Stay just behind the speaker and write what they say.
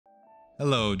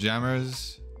Hello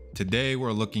Jammers! Today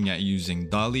we're looking at using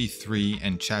DALLE-3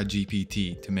 and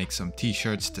ChatGPT to make some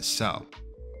t-shirts to sell.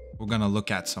 We're gonna look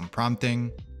at some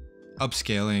prompting,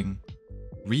 upscaling,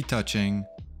 retouching,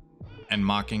 and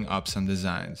mocking up some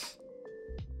designs.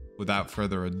 Without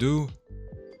further ado,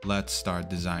 let's start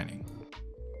designing.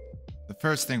 The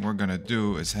first thing we're gonna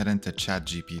do is head into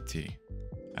ChatGPT.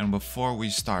 And before we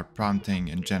start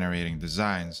prompting and generating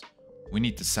designs, we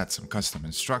need to set some custom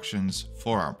instructions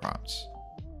for our prompts.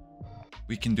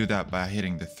 We can do that by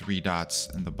hitting the three dots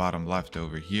in the bottom left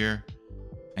over here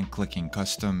and clicking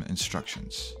custom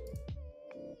instructions.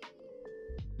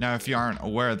 Now, if you aren't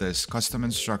aware of this, custom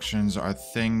instructions are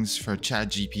things for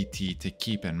ChatGPT to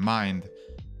keep in mind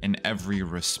in every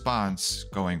response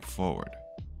going forward.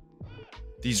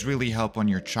 These really help when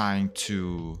you're trying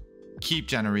to keep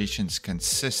generations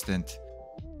consistent,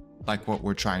 like what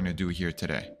we're trying to do here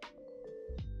today.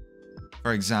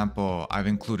 For example, I've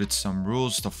included some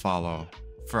rules to follow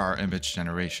for our image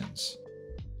generations,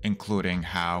 including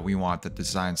how we want the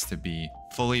designs to be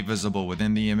fully visible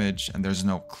within the image and there's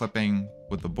no clipping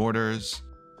with the borders,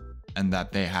 and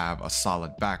that they have a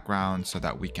solid background so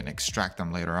that we can extract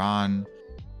them later on,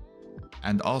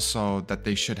 and also that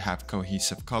they should have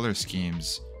cohesive color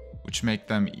schemes which make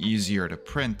them easier to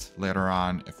print later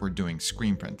on if we're doing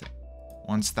screen printing.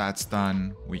 Once that's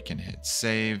done, we can hit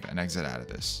save and exit out of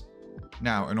this.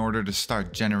 Now, in order to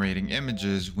start generating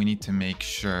images, we need to make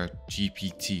sure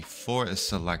GPT-4 is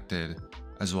selected,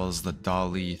 as well as the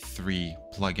DALLE-3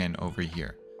 plugin over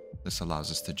here. This allows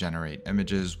us to generate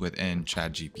images within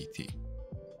ChatGPT.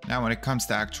 Now, when it comes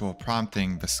to actual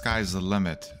prompting, the sky's the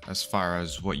limit as far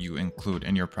as what you include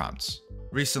in your prompts.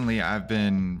 Recently, I've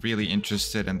been really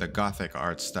interested in the Gothic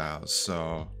art styles,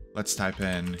 so let's type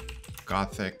in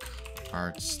Gothic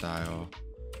art style.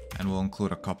 And we'll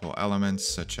include a couple elements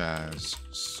such as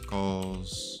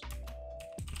skulls,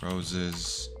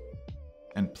 roses,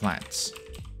 and plants.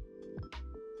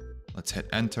 Let's hit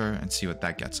enter and see what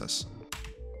that gets us.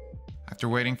 After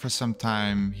waiting for some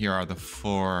time, here are the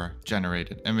 4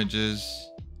 generated images.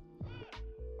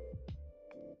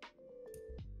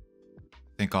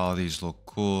 I think all of these look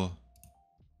cool.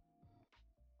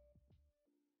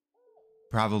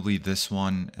 Probably this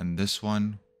one and this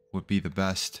one would be the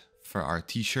best for our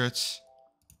t-shirts.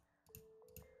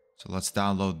 So let's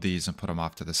download these and put them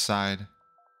off to the side.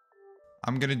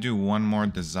 I'm gonna do one more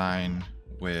design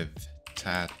with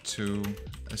tattoo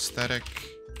aesthetic,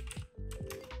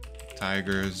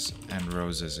 tigers, and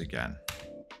roses again.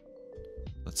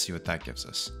 Let's see what that gives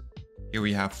us. Here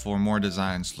we have 4 more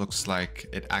designs. Looks like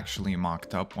it actually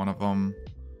mocked up one of them,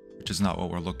 which is not what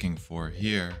we're looking for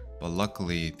here, but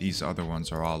luckily these other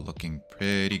ones are all looking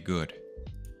pretty good.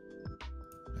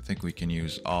 I think we can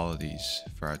use all of these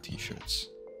for our t-shirts.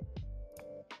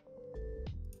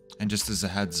 And just as a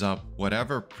heads up,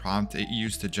 whatever prompt it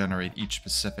used to generate each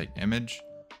specific image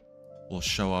will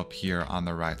show up here on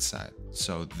the right side.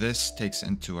 So this takes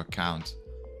into account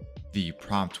the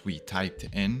prompt we typed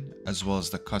in, as well as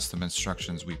the custom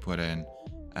instructions we put in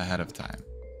ahead of time.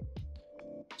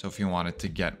 So if you wanted to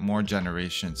get more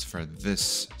generations for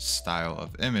this style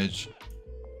of image,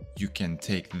 you can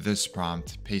take this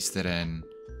prompt, paste it in,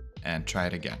 and try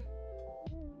it again.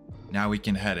 Now we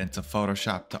can head into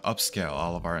Photoshop to upscale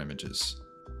all of our images.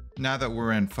 Now that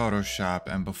we're in Photoshop,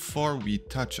 and before we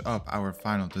touch up our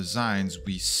final designs,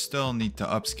 we still need to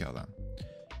upscale them.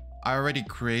 I already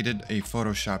created a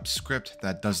Photoshop script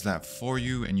that does that for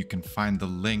you, and you can find the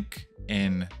link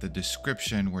in the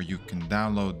description where you can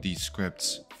download these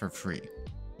scripts for free.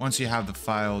 Once you have the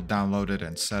file downloaded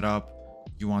and set up,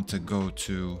 you want to go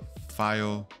to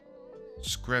File,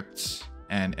 Scripts,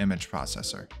 and Image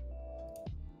Processor.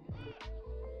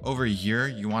 Over here,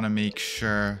 you want to make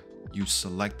sure you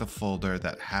select the folder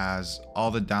that has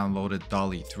all the downloaded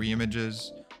DALLE-3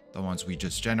 images, the ones we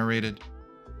just generated.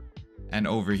 And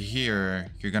over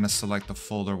here, you're going to select the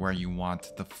folder where you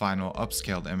want the final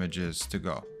upscaled images to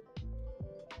go.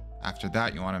 After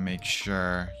that, you want to make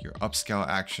sure your upscale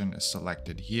action is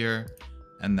selected here,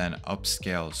 and then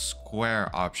upscale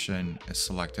square option is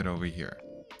selected over here,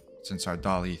 since our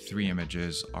DALLE-3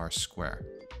 images are square.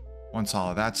 Once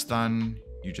all of that's done,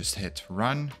 you just hit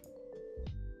run,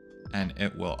 and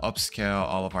it will upscale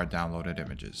all of our downloaded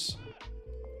images.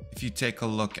 If you take a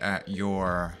look at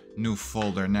your new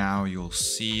folder now, you'll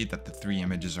see that the 3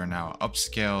 images are now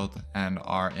upscaled and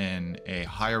are in a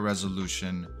higher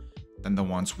resolution than the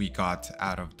ones we got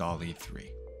out of DALLE-3.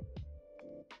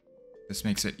 This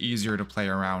makes it easier to play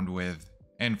around with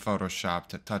in Photoshop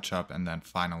to touch up and then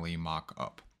finally mock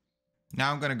up.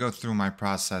 Now I'm going to go through my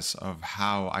process of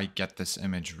how I get this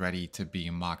image ready to be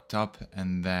mocked up,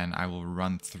 and then I will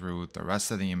run through the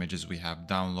rest of the images we have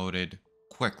downloaded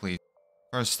quickly.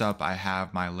 First up, I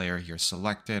have my layer here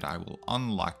selected. I will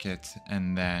unlock it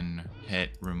and then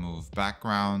hit remove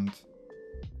background.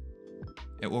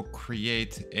 It will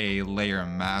create a layer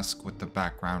mask with the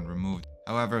background removed.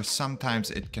 However,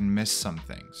 sometimes it can miss some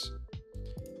things.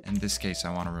 In this case,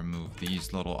 I want to remove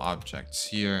these little objects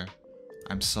here.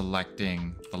 I'm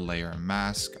selecting the layer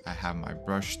mask. I have my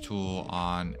brush tool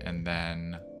on, and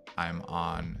then I'm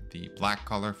on the black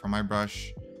color for my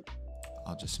brush.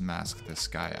 I'll just mask this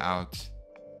guy out so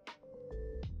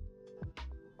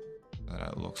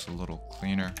that it looks a little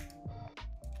cleaner.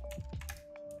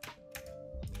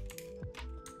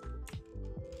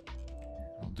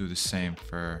 I'll do the same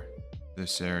for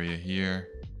this area here.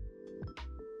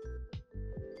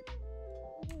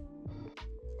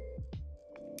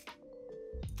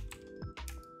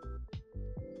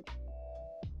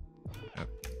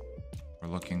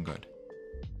 Looking good.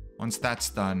 Once that's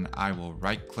done, I will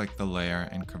right click the layer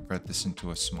and convert this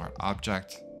into a smart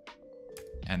object,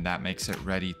 and that makes it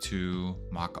ready to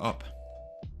mock up.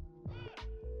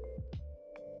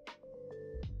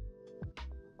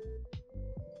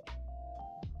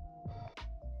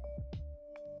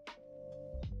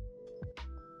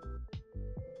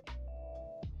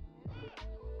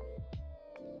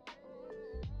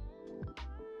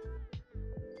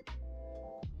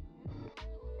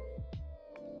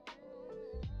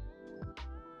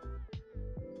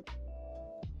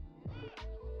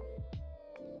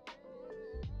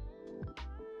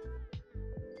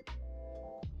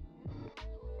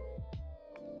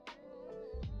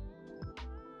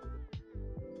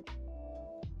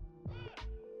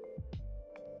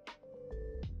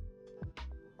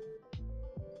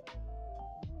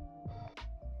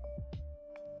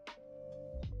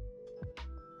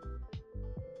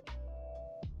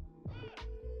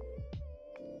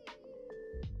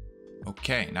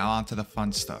 Okay, now on to the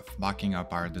fun stuff, mocking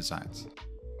up our designs.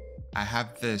 I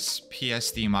have this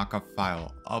PSD mockup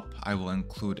file up. I will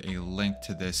include a link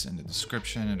to this in the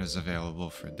description. It is available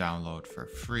for download for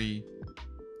free.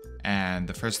 And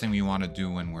the first thing we want to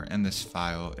do when we're in this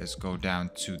file is go down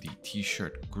to the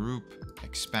t-shirt group,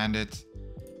 expand it,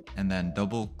 and then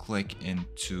double click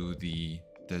into the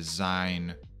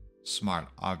design smart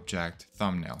object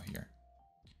thumbnail here.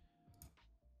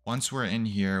 Once we're in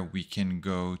here, we can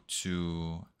go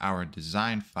to our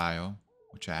design file,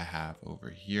 which I have over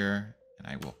here, and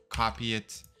I will copy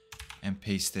it and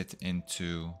paste it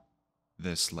into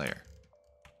this layer.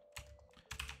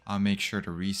 I'll make sure to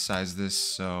resize this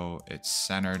so it's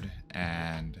centered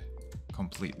and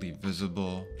completely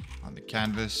visible on the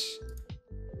canvas.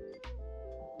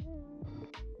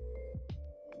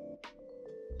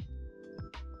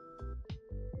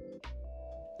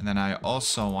 And then I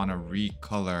also want to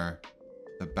recolor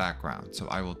the background. So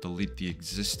I will delete the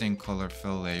existing color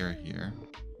fill layer here.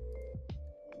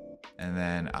 And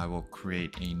then I will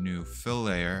create a new fill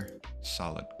layer,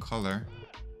 solid color.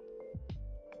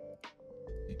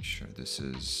 Make sure this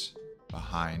is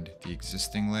behind the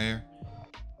existing layer.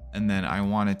 And then I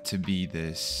want it to be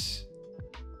this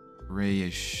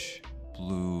grayish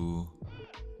blue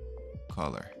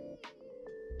color.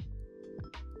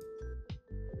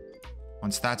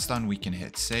 Once that's done, we can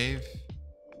hit save.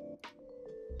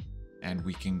 And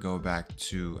we can go back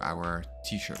to our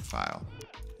t-shirt file.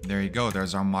 There you go,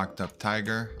 there's our mocked up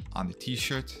tiger on the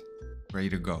t-shirt, ready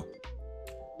to go.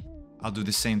 I'll do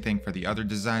the same thing for the other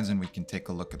designs and we can take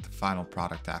a look at the final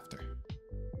product after.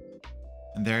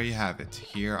 And there you have it.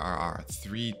 Here are our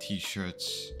 3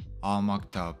 t-shirts, all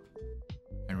mocked up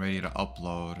and ready to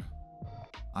upload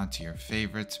onto your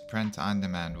favorite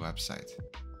print-on-demand website.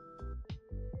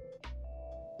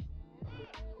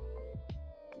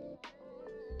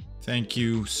 Thank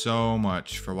you so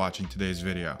much for watching today's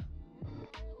video.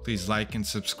 Please like and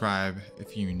subscribe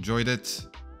if you enjoyed it,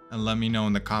 and let me know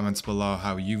in the comments below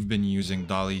how you've been using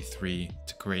DALL-E 3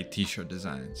 to create t-shirt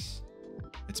designs.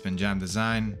 It's been Jam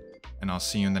Design, and I'll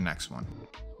see you in the next one.